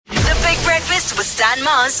Breakfast with Stan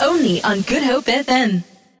Mars. Only on Good Hope FM.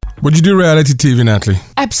 Would you do reality TV, Natalie?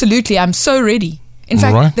 Absolutely, I'm so ready. In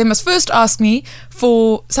fact, Alright. they must first ask me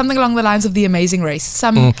for something along the lines of The Amazing Race.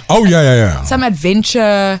 Some Oh, yeah. some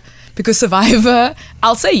adventure, because Survivor,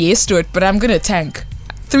 I'll say yes to it, but I'm going to tank.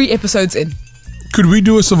 3 episodes in. Could we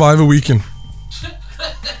do a Survivor weekend?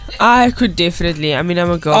 I could definitely. I mean,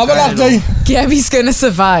 I'm a girl. Oh, guide and all. Gabby's going to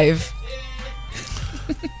survive.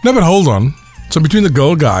 No, but hold on. So between the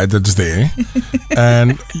girl guide that's there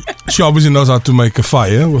and she obviously knows how to make a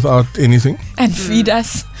fire without anything. And feed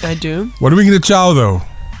us. I do. What are we going to chow though?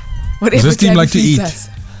 Whatever this team Gabby like to feeds eat? us.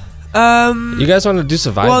 You guys want to do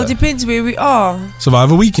Survivor? Well, it depends where we are.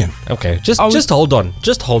 Survivor weekend. Okay, just hold on.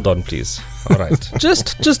 Just hold on, please. All right.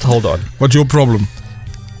 just hold on. What's your problem?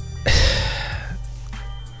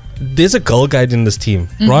 There's a girl guide in this team.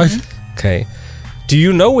 Right? Okay. Do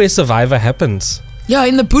you know where Survivor happens? Yeah,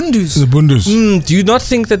 in the Bundus. The Bundus. Do you not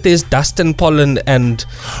think that there's dust and pollen and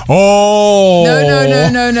Oh.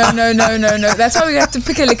 No. That's why we have to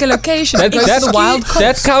pick a location. It goes to the wild coast.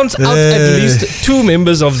 that counts out at least 2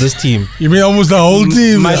 members of this team? You mean almost the whole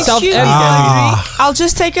team? Myself Excuse and me, Gabby. Gabby. I'll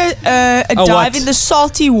just take a dive what? in the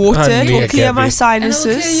salty water. Honey, It will clear my Gabby.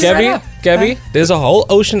 sinuses. Gabby, there's a whole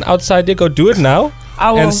ocean outside there. Go do it now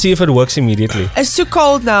I will. and see if it works immediately. It's too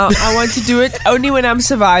cold now. I want to do it only when I'm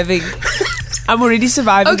surviving. I'm already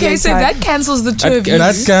surviving. Okay, so inside. that cancels the two of you.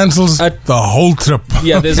 That cancels the whole trip.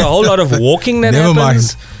 Yeah, there's a whole lot of walking that Never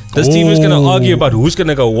happens. mind. This team is going to Oh. argue about who's going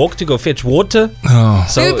to go walk to go fetch water. Oh.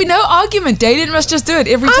 So There would be no argument. Dalen must just do it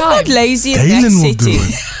every I'm time. not lazy in Dalen that will do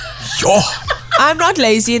setting. it. Yo. I'm not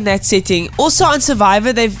lazy in that setting. Also on Survivor,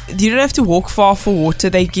 you don't have to walk far for water.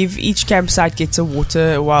 They give each campsite gets a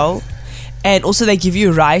water well, and also they give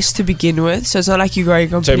you rice to begin with. So it's not like you're going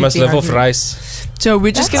so completely you must live off hungry. rice. So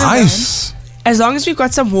we're just gonna Nice. as long as we've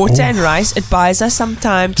got some water and rice, it buys us some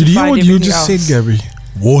time to Did you hear find what you everything just else. said, Gabby?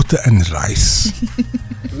 Water and rice.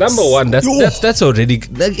 Number one, that's already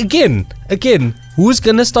again. Who's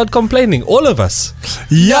gonna start complaining? All of us.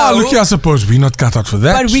 Yeah, No. look here, I suppose we're not cut out for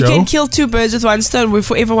that. But we show. can kill 2 birds with one stone. We're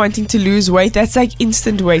forever wanting to lose weight. That's like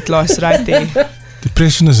instant weight loss right there.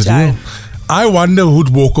 Depression is real. Done. I wonder who'd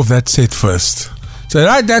walk off that set first. So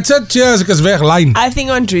right, that's it. Cheers, ek is weg, line. I think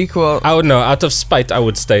Andrique will. I would know. Out of spite, I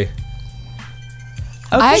would stay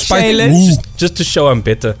Okay, Spite- Shayla. Ooh. just to show I'm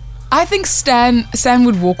better. I think Stan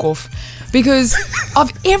would walk off because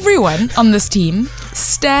of everyone on this team.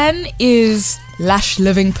 Stan is lush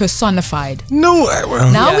living personified. No,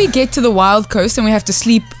 well, Now Yeah. we get to the wild coast and we have to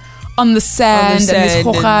sleep on the sand, and there's sand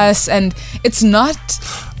and- hojas and it's not.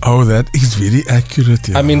 oh, that is very accurate.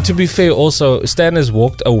 Yeah. I mean, to be fair, also Stan has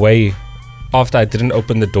walked away after I didn't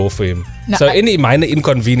open the door for him. No, So I- any minor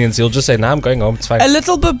inconvenience, he'll just say, "Nah, I'm going home. It's fine." A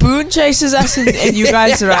little baboon chases us and you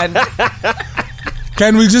guys run.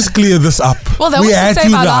 Can we just clear this up? Well, that we was had to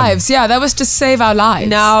save our run. lives. Yeah, that was to save our lives.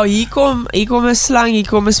 Now, hier kom 'n slang, hier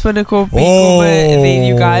kom 'n spinnekop, hier kom 'n... And then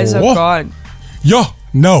you guys are Oh. gone. Yeah,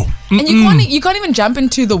 no. and you can't even jump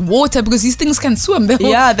into the water because these things can swim.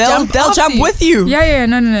 Yeah, they'll after jump with you. Yeah,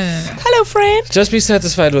 no. Hello, friend. Just be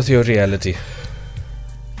satisfied with your reality.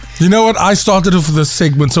 You know what? I started off this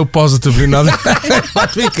segment so positively. Now that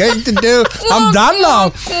what we're going to do, I'm done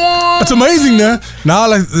now. It's amazing, no? Now,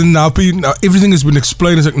 now everything has been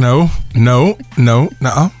explained. It's like no,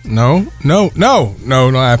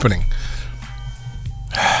 not happening.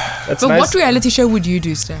 That's But nice. what reality show would you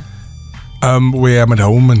do, Stan? Where I'm at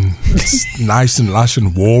home and it's nice and lush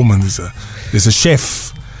and warm, and there's a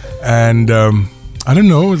chef, and I don't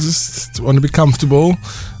know. I just want to be comfortable.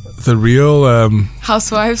 The real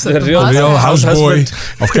Housewives. The of real- Mars? real house houseboy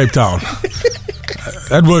husband. of Cape Town.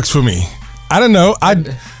 That works for me. I don't know.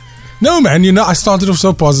 No, man. You know, I started off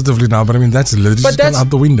so positively now, but I mean that's literally just gone out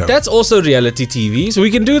the window. That's also reality TV, so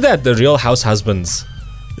we can do that. The Real House Husbands.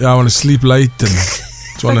 Yeah, I want to sleep late and just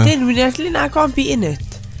But want to. then Natalie and I can't be in it.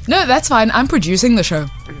 No, that's fine. I'm producing the show.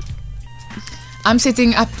 I'm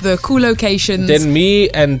setting up the cool locations. Then me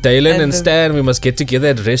and Dalen And and the- Stan, we must get together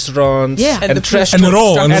at restaurants. Yeah. And and the trash And talk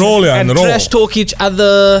roll, stuff. and roll, yeah, and roll. trash talk each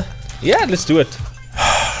other. Yeah, let's do it.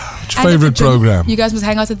 What's your And at favorite the gym. program? You guys must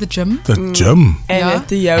hang out at the gym. The gym. And Yeah. at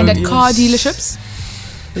the And at Yodis. car dealerships.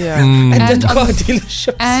 Yeah. And And the on- car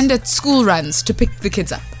dealerships. And at school runs to pick the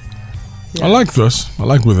kids up. I like this. I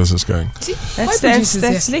like where this is going. See? That's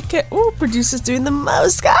producers lekker. Oh, producer's doing the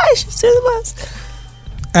most, guys. She's doing the most.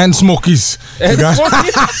 And Smokies. You guys.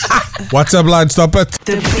 What's up, line? Stop it.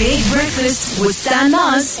 The Big Breakfast with Stan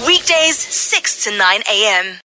Mars. Weekdays 6 to 9 a.m.